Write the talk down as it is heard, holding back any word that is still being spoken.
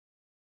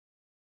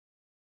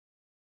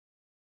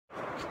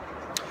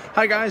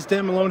Hi guys,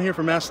 Dan Malone here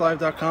from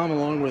MassLive.com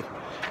along with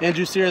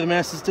Andrew Cyr, the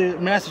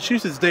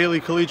Massachusetts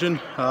Daily Collegian.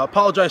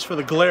 Apologize for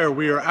the glare.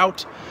 We are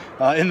out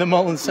in the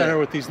Mullen Center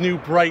with these new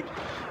bright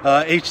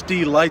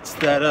HD lights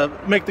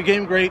that make the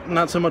game great,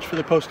 not so much for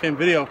the post-game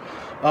video.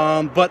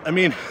 But I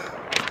mean,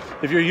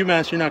 if you're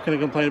UMass, you're not going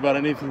to complain about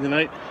anything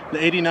tonight. The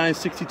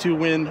 89-62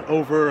 win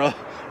over a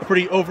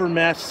pretty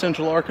overmatched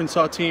Central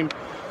Arkansas team.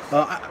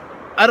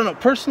 I don't know,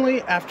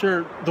 personally,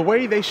 after the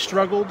way they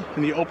struggled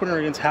in the opener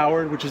against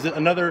Howard, which is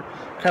another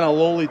kind of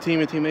lowly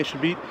team, a team they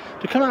should beat,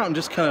 to come out and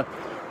just kind of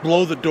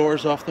blow the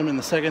doors off them in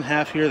the second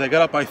half here. They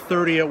got up by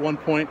 30 at one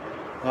point.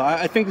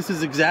 I think this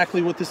is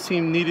exactly what this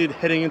team needed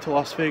heading into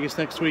Las Vegas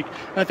next week.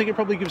 And I think it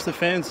probably gives the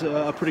fans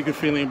a pretty good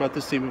feeling about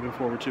this team moving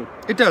forward, too.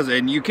 It does,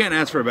 and you can't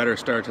ask for a better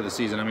start to the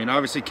season. I mean,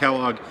 obviously,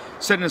 Kellogg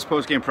said in his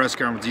post-game press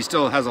conference he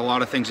still has a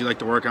lot of things he'd like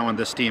to work on with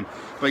this team.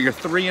 But you're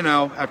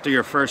 3-0 after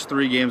your first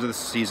 3 games of the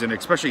season,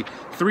 especially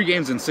 3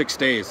 games in 6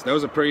 days. That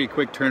was a pretty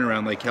quick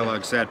turnaround, like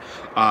Kellogg said.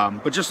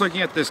 But just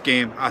looking at this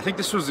game, I think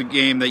this was a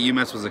game that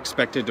UMass was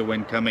expected to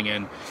win coming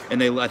in.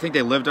 And I think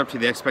they lived up to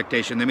the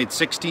expectation. They made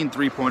 16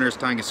 three-pointers,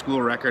 tying a school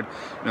record.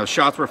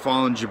 Shots were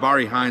falling.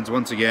 Jabari Hines,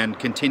 once again,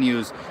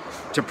 continues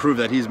to prove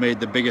that he's made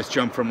the biggest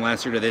jump from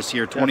last year to this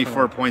year.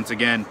 24 points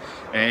again.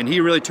 And he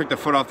really took the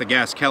foot off the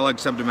gas. Kellogg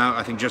subbed him out,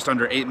 I think, just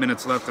under 8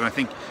 minutes left. And I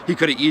think he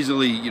could have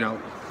easily,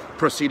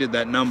 proceeded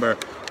that number.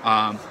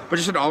 But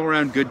just an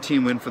all-around good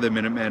team win for the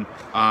Minutemen,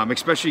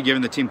 especially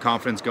given the team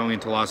confidence going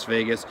into Las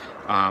Vegas.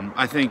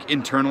 I think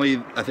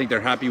internally, I think they're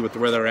happy with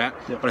where they're at.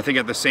 But I think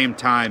at the same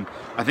time,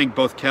 I think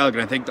both Kellogg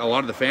and I think a lot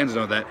of the fans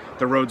know that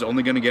the road's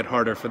only going to get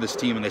harder for this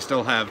team, and they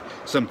still have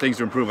some things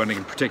to improve on,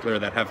 in particular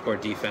that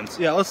half-court defense.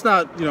 Yeah, let's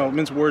not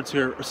mince words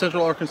here.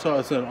 Central Arkansas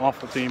is an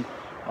awful team.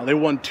 They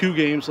won 2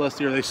 games last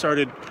year. They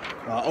started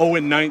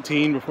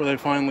 0-19 before they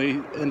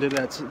finally ended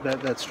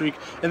that streak.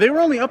 And they were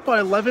only up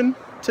by 11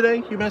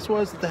 today, UMass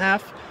was, at the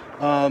half.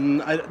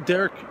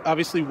 Derek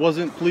obviously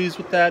wasn't pleased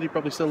with that. He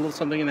probably said a little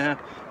something in the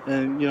half,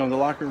 and in the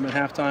locker room at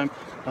halftime.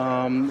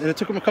 And it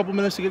took him a couple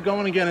minutes to get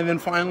going again. And then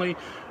finally,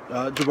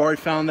 Jabari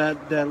found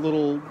that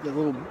little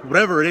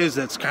whatever it is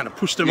that's kind of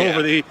pushed him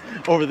over the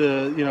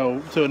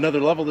to another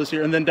level this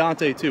year. And then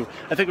Dante too.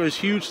 I think it was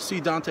huge to see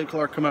Dante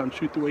Clark come out and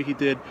shoot the way he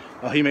did.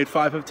 He made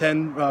 5 of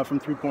 10 from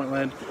three-point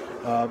land,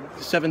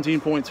 17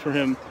 points for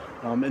him.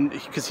 And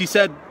because he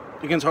said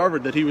against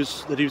Harvard that he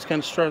was kind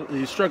of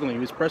struggling. He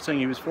was pressing.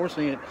 He was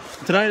forcing it.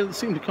 Tonight it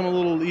seemed to come a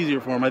little easier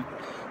for him.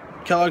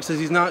 Kellogg says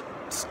he's not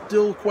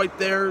still quite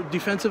there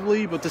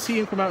defensively, but to see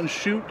him come out and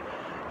shoot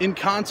in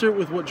concert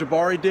with what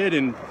Jabari did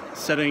and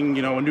setting,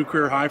 a new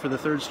career high for the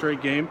 3rd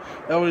straight game,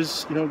 that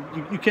was,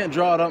 you can't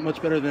draw it up much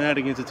better than that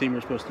against a team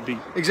you're supposed to beat.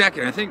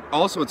 Exactly. And I think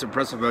also what's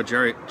impressive about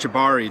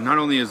Jabari, not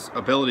only his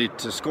ability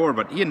to score,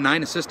 but he had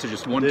 9 assists to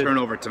just 1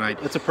 turnover tonight.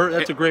 That's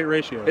a great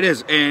ratio. It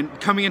is. And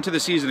coming into the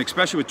season,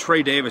 especially with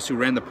Trey Davis, who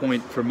ran the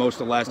point for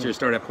most of last year's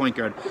start at point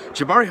guard,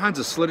 Jabari Hines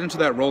has slid into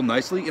that role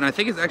nicely, and I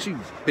think it's actually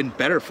been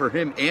better for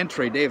him and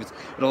Trey Davis.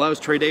 It allows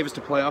Trey Davis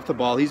to play off the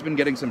ball. He's been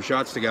getting some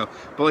shots to go.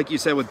 But like you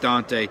said with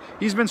Dante,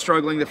 he's been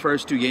struggling the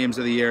first 2 games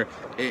of the year.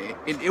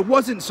 It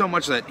wasn't so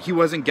much that he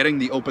wasn't getting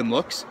the open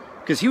looks,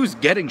 because he was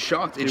getting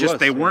shots.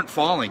 They weren't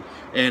falling.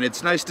 And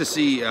it's nice to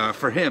see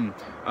for him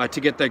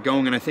to get that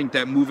going. And I think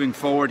that moving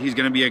forward, he's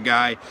going to be a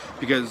guy,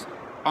 because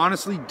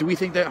honestly, do we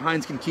think that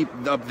Hines can keep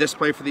up this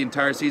play for the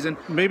entire season?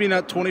 Maybe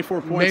not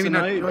 24 points a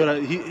night, but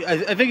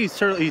I think he's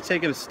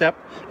taken a step.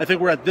 I think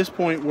we're at this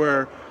point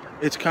where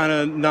it's kind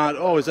of not,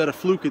 is that a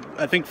fluke?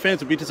 I think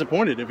fans would be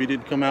disappointed if he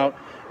didn't come out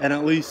and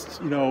at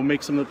least,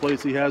 make some of the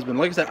plays he has been.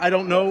 Like I said, I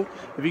don't know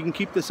if he can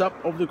keep this up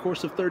over the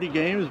course of 30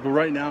 games, but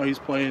right now he's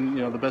playing,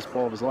 the best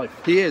ball of his life.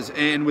 He is,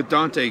 and with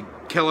Dante,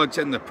 Kellogg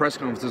said in the press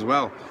conference as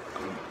well,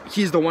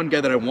 he's the one guy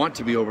that I want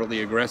to be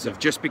overly aggressive,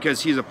 just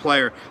because he's a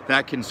player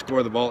that can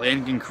score the ball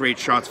and can create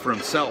shots for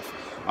himself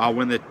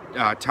when the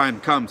time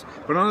comes.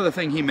 But another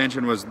thing he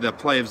mentioned was the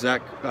play of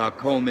Zach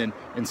Coleman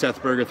and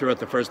Seth Berger throughout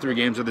the first 3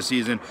 games of the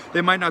season.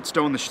 They might not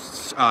show in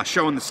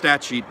the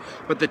stat sheet,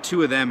 but the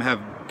 2 of them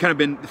have kind of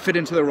been fit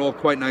into the role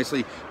quite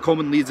nicely.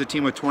 Coleman leads the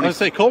team with 20. I was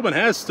going to say, Coleman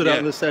has stood out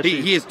in the stat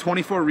sheet. He has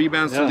 24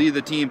 rebounds to lead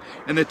the team,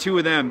 and the 2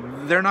 of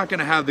them, they're not going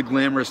to have the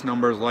glamorous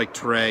numbers like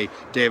Trey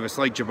Davis,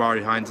 like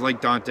Jabari Hines, like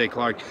Dante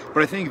Clark,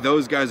 but I think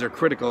those guys are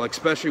critical,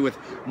 especially with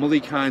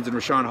Malik Hines and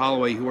Rashawn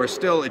Holloway, who are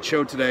still, it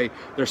showed today,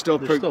 they're still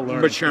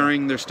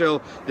maturing. They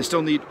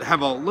still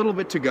have a little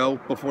bit to go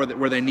before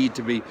where they need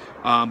to be,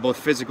 both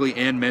physically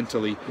and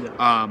mentally.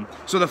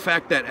 So the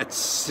fact that at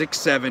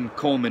 6'7",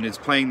 Coleman is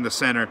playing the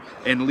center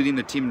and leading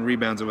the team in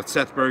rebounds, and with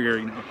Seth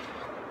Berger,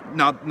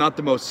 not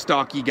the most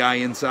stocky guy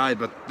inside,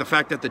 but the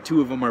fact that the 2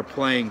 of them are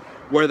playing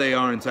where they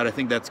are inside, I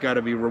think that's got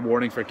to be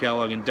rewarding for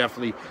Kellogg, and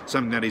definitely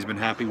something that he's been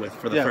happy with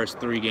for the first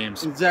 3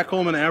 games. Zach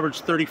Coleman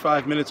averaged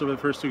 35 minutes over the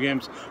first 2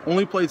 games.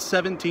 Only played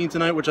 17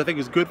 tonight, which I think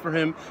is good for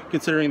him,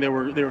 considering they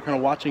were kind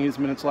of watching his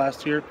minutes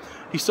last year.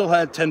 He still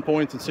had 10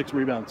 points and 6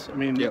 rebounds. I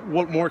mean,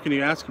 what more can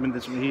you ask him in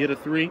this one? He hit a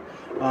 3.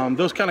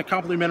 Those kind of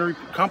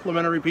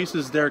complementary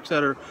pieces, Derek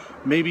said, are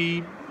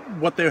maybe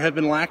what they have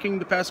been lacking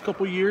the past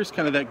couple of years,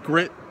 kind of that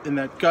grit and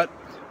that gut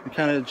and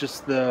kind of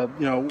just the,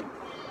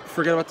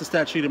 forget about the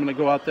stat sheet. I'm going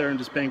to go out there and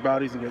just bang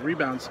bodies and get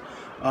rebounds.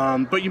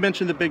 But you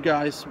mentioned the big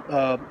guys,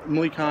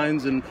 Malik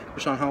Hines and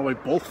Rashawn Holloway,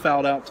 both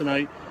fouled out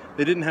tonight.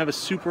 They didn't have a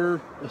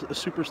super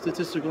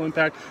statistical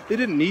impact. They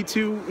didn't need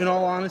to, in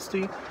all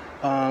honesty.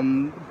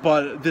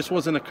 But this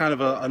wasn't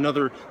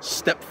another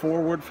step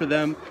forward for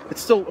them.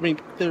 It's still,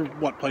 they're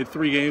played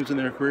 3 games in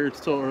their career. It's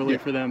still early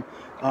for them.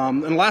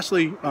 And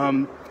lastly,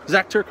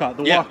 Zach Turcotte,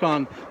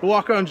 the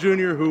walk-on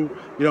junior who,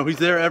 he's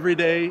there every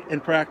day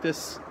in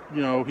practice.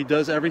 He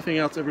does everything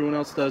else everyone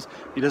else does.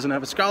 He doesn't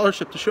have a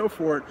scholarship to show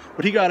for it,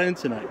 but he got in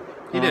tonight.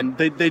 He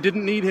did. They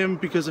didn't need him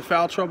because of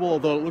foul trouble,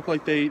 although it looked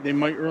like they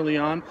might early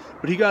on.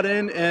 But he got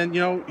in, and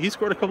he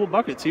scored a couple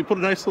buckets. He put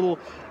a nice little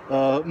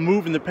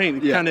move in the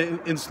paint, kind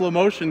of in slow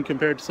motion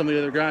compared to some of the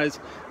other guys.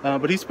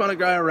 But he spun a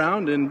guy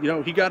around, and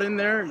he got in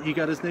there. He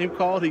got his name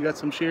called. He got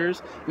some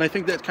cheers, and I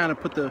think that kind of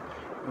put the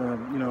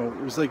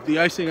it was like the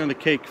icing on the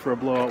cake for a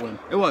blowout win.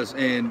 It was,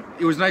 and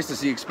it was nice to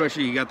see,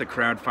 especially you got the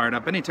crowd fired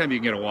up. Anytime you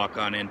can get a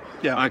walk-on in,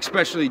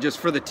 especially just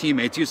for the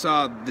teammates. You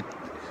saw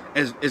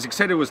as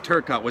excited as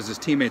Turcotte was his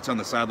teammates on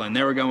the sideline.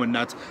 They were going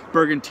nuts.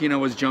 Bergantino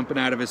was jumping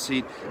out of his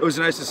seat. It was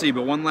nice to see.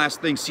 But one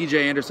last thing,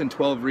 C.J. Anderson,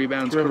 12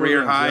 rebounds,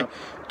 career high. Yeah.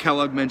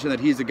 Kellogg mentioned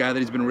that he's the guy that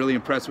he's been really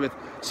impressed with.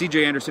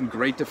 C.J. Anderson,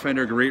 great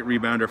defender, great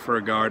rebounder for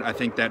a guard. I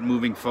think that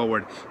moving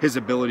forward, his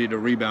ability to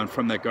rebound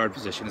from that guard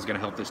position is going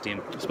to help this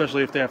team.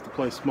 Especially if they have to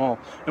play small.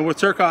 And with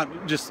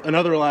Turcotte, just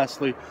another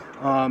lastly,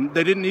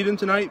 they didn't need him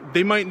tonight.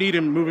 They might need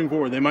him moving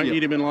forward. They might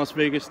need him in Las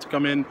Vegas to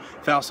come in,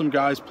 foul some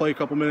guys, play a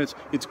couple minutes.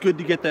 It's good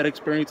to get that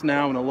experience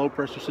now in a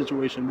low-pressure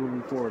situation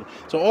moving forward.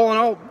 So all in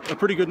all, a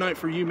pretty good night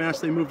for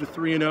UMass. They move to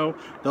 3-0.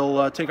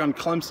 They'll take on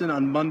Clemson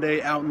on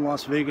Monday out in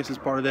Las Vegas as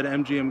part of that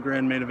MGM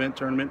Grand Main Event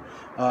tournament.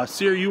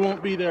 Cyr, you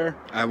won't be there.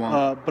 I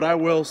won't. But I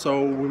will,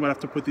 so we might have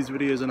to put these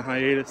videos in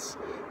hiatus.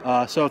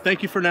 So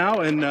thank you for now,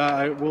 and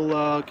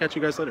we'll catch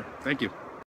you guys later. Thank you.